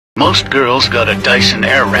Most girls got a Dyson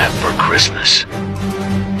Airwrap for Christmas.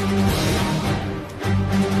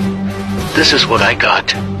 This is what I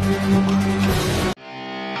got.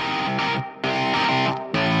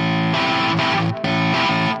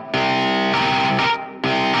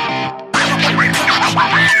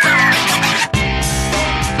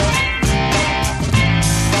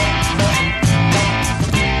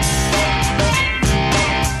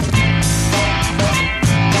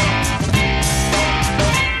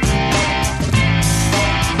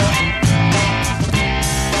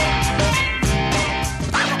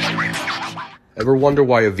 Ever wonder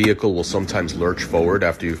why a vehicle will sometimes lurch forward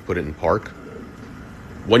after you've put it in park?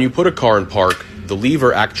 When you put a car in park, the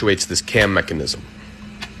lever actuates this cam mechanism.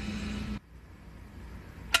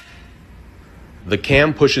 The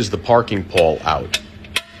cam pushes the parking pawl out.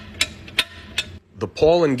 The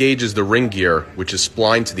pawl engages the ring gear, which is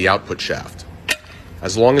splined to the output shaft.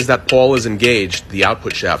 As long as that pawl is engaged, the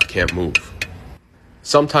output shaft can't move.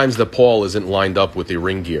 Sometimes the pawl isn't lined up with the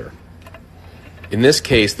ring gear. In this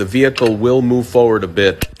case, the vehicle will move forward a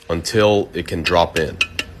bit until it can drop in.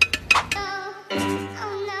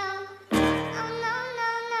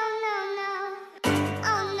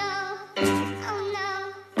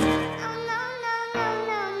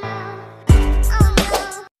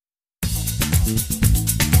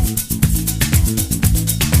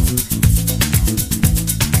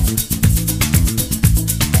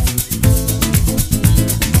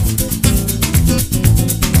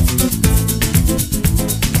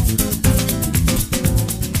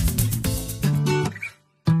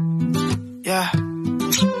 Yeah.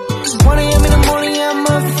 1 a.m. in the morning, I'm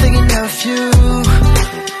up thinking of you.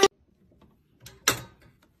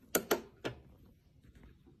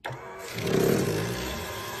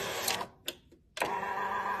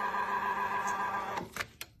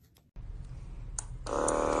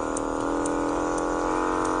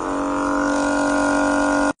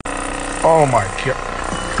 Oh my God.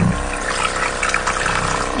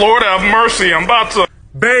 Lord have mercy, I'm about to.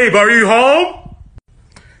 Babe, are you home?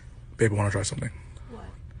 Babe, I want to try something. What?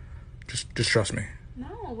 Just trust me. No,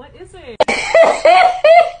 what is it?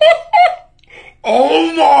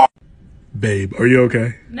 Oh my. Babe, are you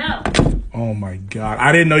okay? No. Oh my God.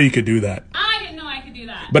 I didn't know you could do that. I didn't know I could do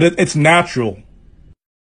that. But it's natural.